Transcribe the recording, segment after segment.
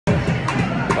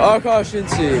Akash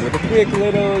Inti with a quick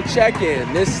little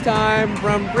check-in, this time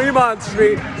from Fremont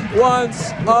Street once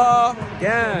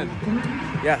again.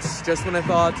 Yes, just when I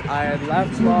thought I had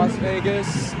left Las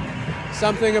Vegas,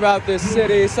 something about this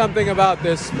city, something about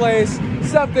this place,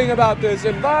 something about this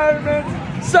environment,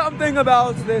 something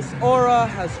about this aura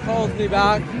has called me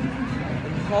back,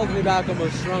 and called me back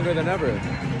almost stronger than ever.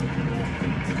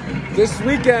 This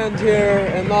weekend here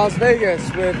in Las Vegas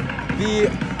with the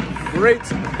great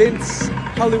Vince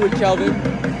Hollywood Kelvin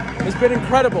has been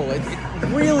incredible. It's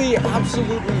really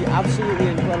absolutely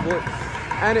incredible,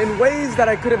 and in ways that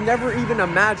I could have never even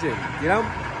imagined, you know?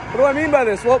 What do I mean by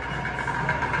this? Well,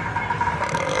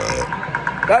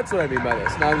 that's what I mean by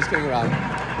this. No, I'm just kidding around.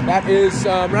 That is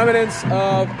some remnants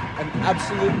of an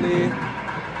absolutely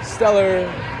stellar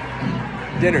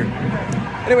dinner.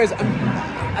 Anyways,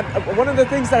 one of the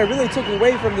things that I really took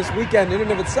away from this weekend in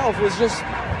and of itself was just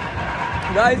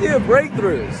the idea of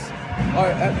breakthroughs.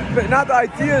 But not the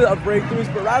idea of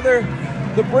breakthroughs, but rather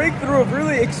the breakthrough of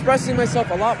really expressing myself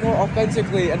a lot more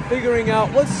authentically and figuring out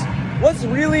what's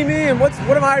really me and what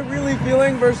am I really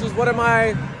feeling versus what am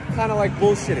I kind of like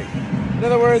bullshitting. In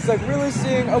other words, like really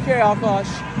seeing, okay, Akash,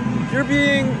 you're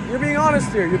being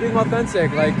honest here, you're being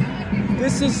authentic. Like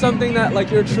this is something that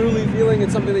like you're truly feeling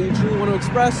and something that you truly want to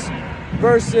express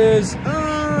versus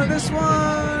this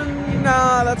one,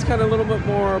 nah, that's kind of a little bit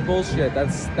more bullshit.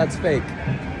 That's fake.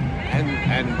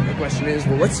 And the question is,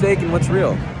 well, what's fake and what's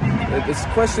real? This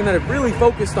question that I've really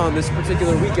focused on this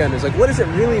particular weekend is like, what does it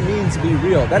really mean to be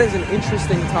real? That is an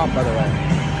interesting top, by the way.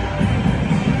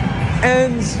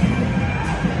 And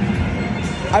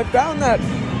I found that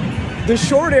the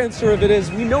short answer of it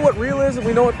is we know what real is and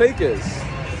we know what fake is.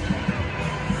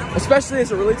 Especially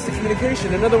as it relates to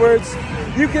communication. In other words,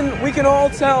 we can all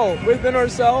tell within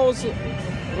ourselves,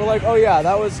 we're like, oh yeah,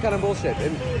 that was kind of bullshit,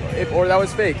 or that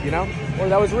was fake, you know, or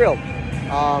that was real.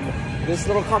 This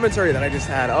little commentary that I just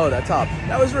had, oh, that top,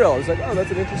 that was real. I was like, oh,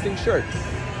 that's an interesting shirt.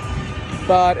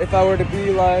 But if I were to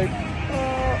be like,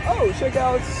 oh, check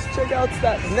out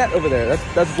that net over there,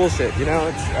 that's bullshit, you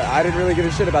know. I didn't really give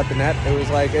a shit about the net. It was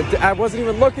like I wasn't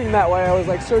even looking that way. I was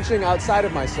like searching outside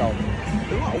of myself.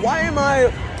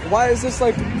 Why is this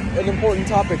like an important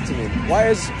topic to me?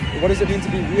 What does it mean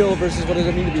to be real versus what does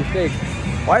it mean to be fake?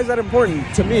 Why is that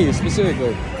important to me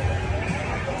specifically?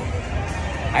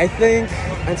 I think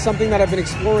it's something that I've been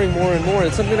exploring more and more.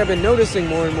 It's something I've been noticing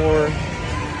more and more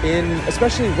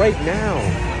especially right now,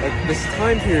 like this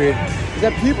time period, is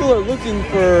that people are looking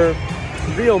for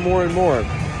real more and more.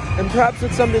 And perhaps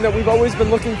it's something that we've always been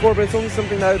looking for, but it's only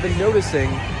something that I've been noticing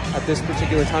at this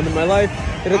particular time in my life.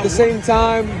 And at the same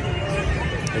time,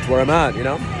 it's where I'm at, you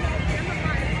know?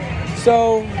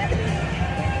 So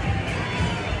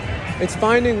it's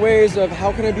finding ways of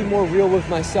how can I be more real with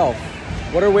myself?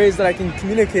 What are ways that I can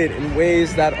communicate in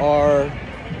ways that are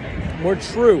more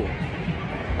true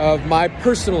of my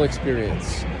personal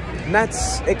experience? And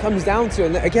it comes down to,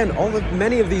 and again,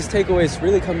 many of these takeaways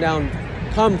really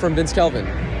come from Vince Kelvin.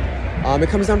 It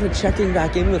comes down to checking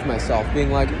back in with myself,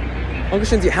 being like,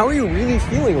 Akash Inti, how are you really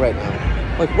feeling right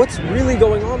now? Like, what's really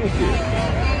going on with you?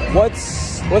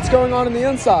 What's going on in the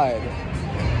inside?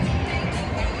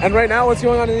 And right now, what's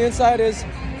going on in the inside is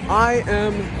I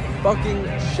am fucking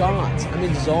shot. I'm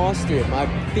exhausted. My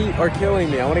feet are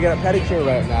killing me. I want to get a pedicure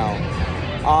right now.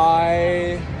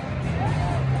 I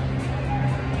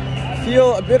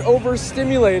feel a bit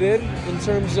overstimulated in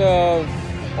terms of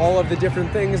all of the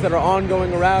different things that are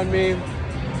ongoing around me.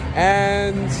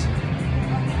 And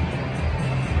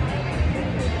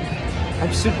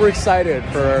I'm super excited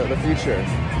for the future,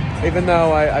 even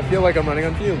though I feel like I'm running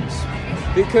on fumes.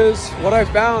 Because what I've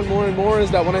found more and more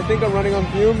is that when I think I'm running on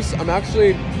fumes, I'm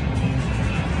actually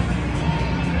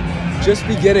just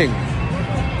beginning.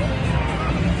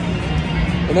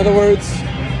 In other words,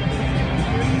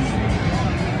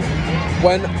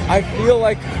 when I feel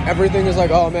like everything is like,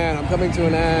 oh man, I'm coming to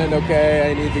an end, okay,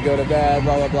 I need to go to bed,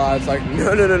 blah, blah, blah. It's like,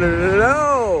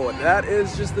 no. That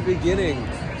is just the beginning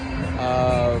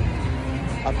of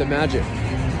the magic.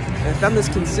 And I found this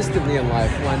consistently in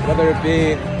life, whether it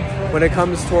be when it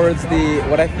comes towards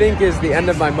what I think is the end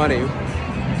of my money.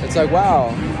 It's like,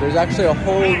 wow, there's actually a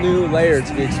whole new layer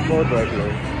to be explored right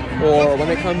here. Or when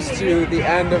it comes to the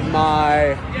end of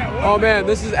my, oh man,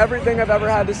 this is everything I've ever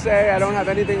had to say, I don't have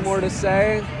anything more to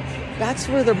say. That's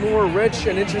where the more rich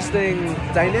and interesting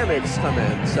dynamics come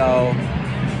in. So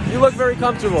you look very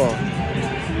comfortable.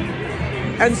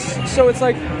 And so it's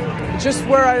like, just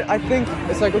where I think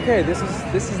it's like, okay, this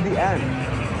is the end.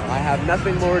 I have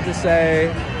nothing more to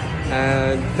say,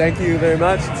 and thank you very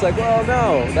much. It's like, well,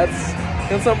 no, that's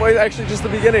in some ways actually just the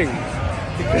beginning,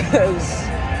 because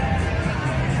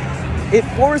it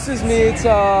forces me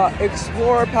to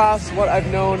explore past what I've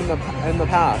known in the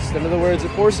past. In other words,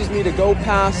 it forces me to go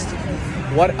past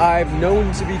what I've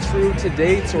known to be true to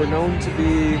date, or known to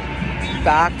be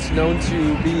fact, known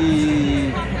to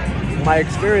be my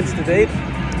experience to date,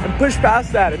 and push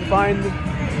past that and find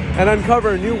and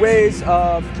uncover new ways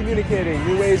of communicating,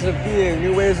 new ways of being,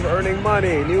 new ways of earning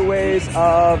money, new ways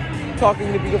of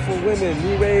talking to beautiful women,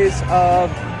 new ways of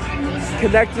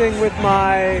connecting with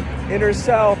my inner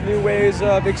self, new ways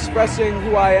of expressing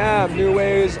who I am, new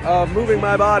ways of moving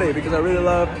my body, because I really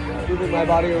love moving my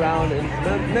body around in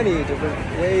many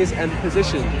different ways and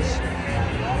positions.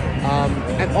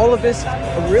 And all of this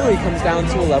really comes down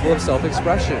to a level of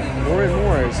self-expression. More and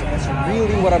more is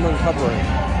really what I'm uncovering,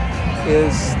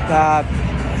 is that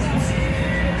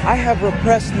I have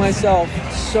repressed myself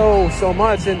so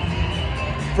much, and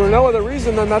for no other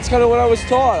reason than that's kind of what I was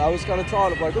taught. I was kind of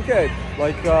taught of like, okay,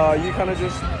 like you kind of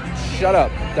just shut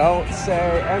up, don't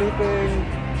say anything,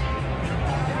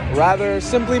 rather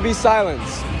simply be silent.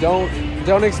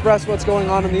 Don't express what's going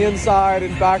on the inside.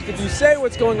 In fact, if you say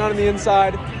what's going on the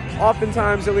inside,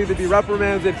 oftentimes it'll either be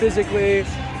reprimanded physically,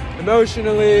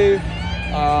 emotionally,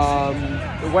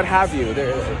 what have you.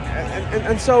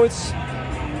 And so it's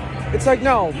like,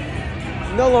 no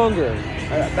longer.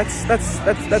 That's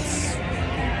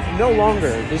no longer.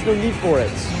 There's no need for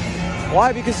it.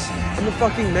 Why? Because I'm a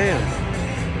fucking man.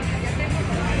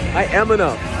 I am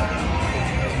enough.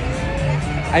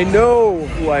 I know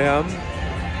who I am,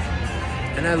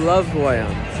 and I love who I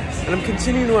am. And I'm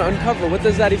continuing to uncover, what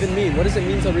does that even mean? What does it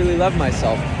mean to really love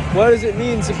myself? What does it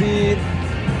mean to be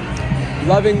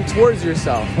loving towards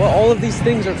yourself? Well, all of these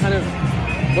things are kind of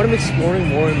what I'm exploring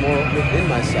more and more within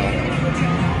myself.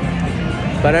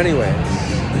 But anyways,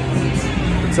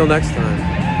 until next time,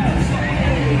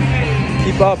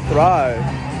 keep up, thrive,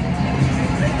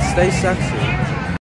 stay sexy.